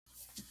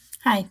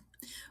Hi,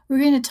 we're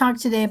going to talk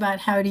today about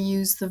how to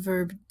use the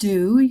verb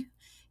do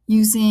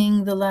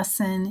using the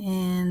lesson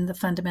in the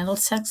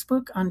fundamentals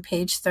textbook on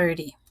page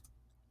 30.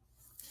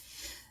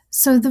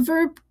 So the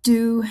verb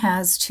do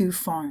has two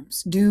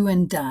forms, do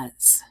and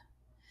does.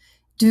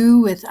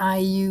 Do with I,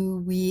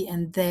 you, we,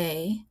 and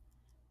they,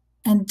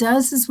 and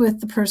does is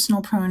with the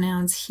personal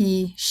pronouns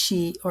he,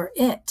 she, or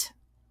it.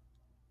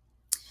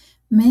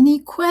 Many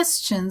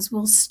questions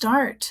will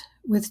start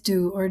with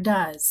do or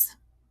does.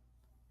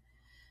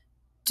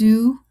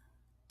 Do,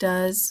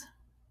 does,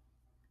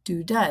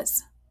 do,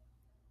 does.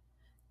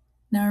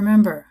 Now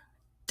remember,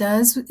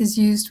 does is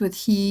used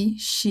with he,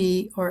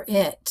 she, or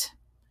it.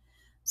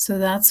 So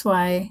that's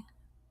why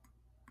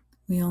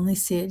we only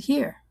see it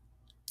here.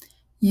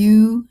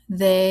 You,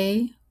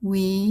 they,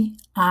 we,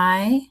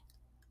 I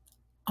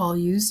all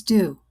use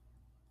do.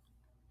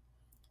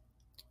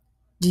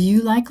 Do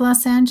you like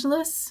Los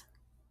Angeles?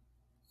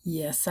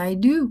 Yes, I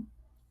do.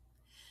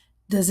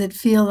 Does it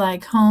feel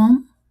like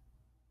home?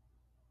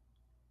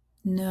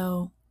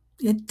 No,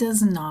 it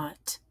does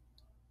not.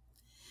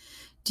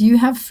 Do you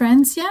have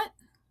friends yet?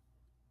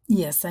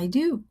 Yes, I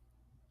do.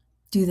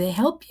 Do they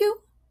help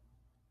you?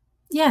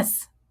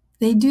 Yes,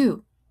 they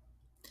do.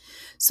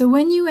 So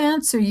when you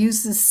answer,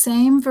 use the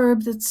same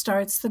verb that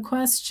starts the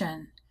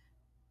question.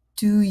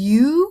 Do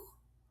you?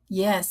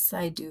 Yes,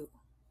 I do.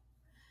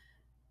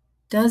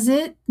 Does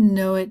it?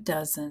 No, it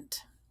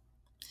doesn't.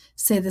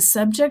 Say the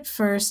subject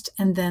first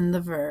and then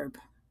the verb.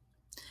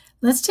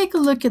 Let's take a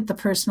look at the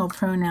personal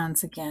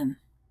pronouns again.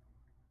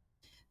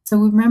 So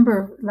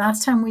remember,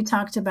 last time we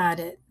talked about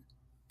it,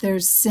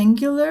 there's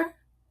singular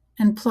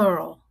and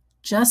plural.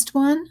 Just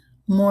one,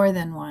 more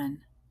than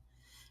one.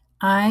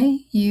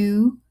 I,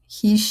 you,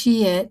 he,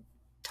 she, it,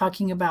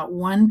 talking about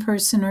one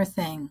person or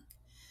thing.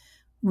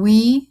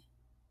 We,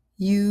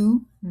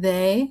 you,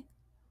 they,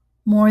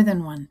 more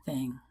than one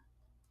thing.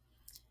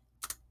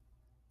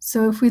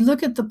 So if we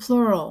look at the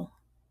plural,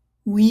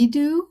 we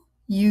do,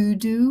 you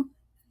do,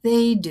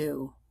 they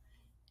do.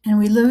 And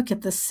we look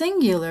at the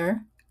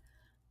singular,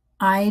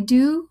 I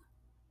do,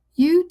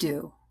 you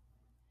do.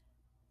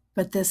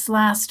 But this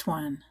last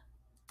one,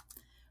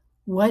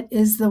 what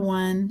is the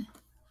one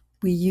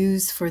we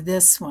use for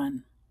this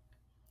one?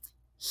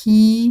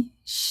 He,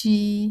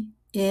 she,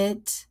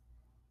 it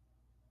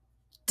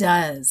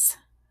does.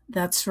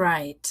 That's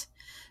right.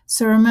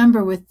 So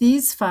remember, with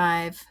these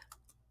five,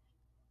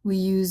 we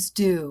use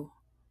do.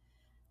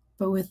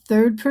 But with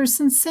third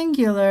person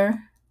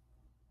singular,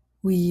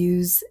 we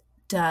use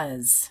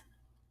does.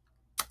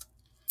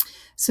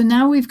 So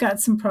now we've got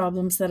some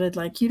problems that I'd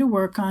like you to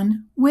work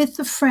on with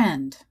a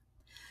friend.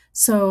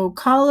 So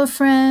call a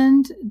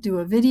friend, do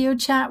a video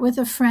chat with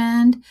a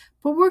friend,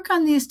 but work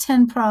on these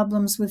 10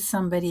 problems with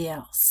somebody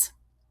else.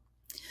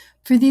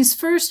 For these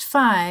first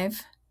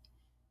 5,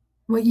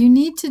 what you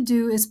need to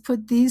do is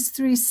put these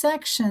 3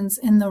 sections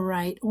in the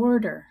right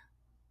order.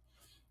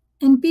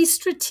 And be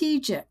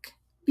strategic.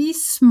 Be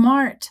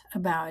smart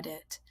about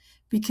it,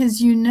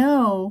 because you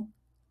know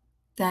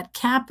that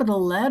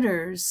capital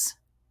letters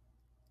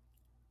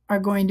are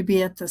going to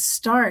be at the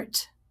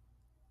start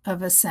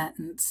of a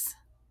sentence.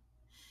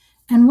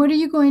 And what are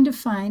you going to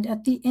find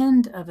at the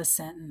end of a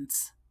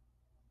sentence?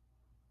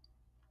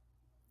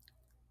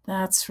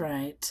 That's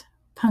right,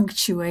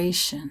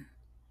 punctuation.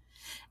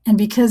 And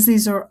because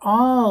these are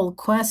all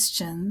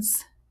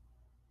questions,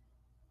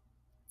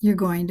 you're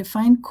going to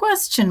find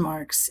question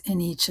marks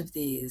in each of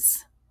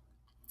these.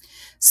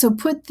 So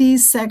put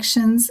these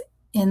sections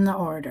in the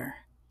order.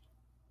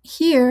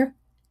 Here,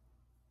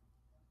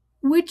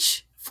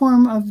 which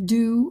form of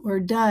do or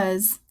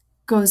does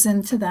goes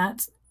into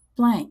that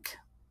blank?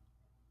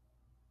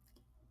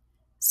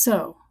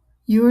 So,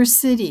 your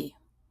city,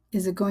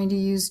 is it going to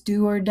use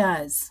do or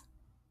does?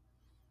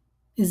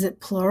 Is it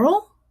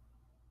plural?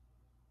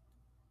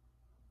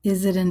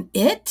 Is it an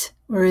it,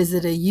 or is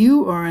it a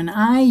you or an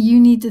I? You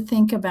need to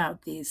think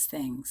about these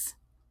things.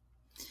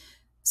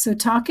 So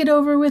talk it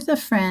over with a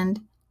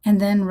friend and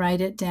then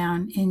write it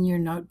down in your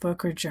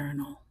notebook or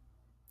journal.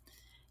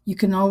 You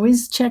can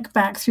always check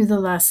back through the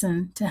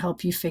lesson to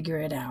help you figure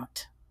it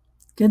out.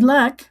 Good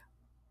luck.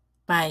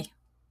 Bye.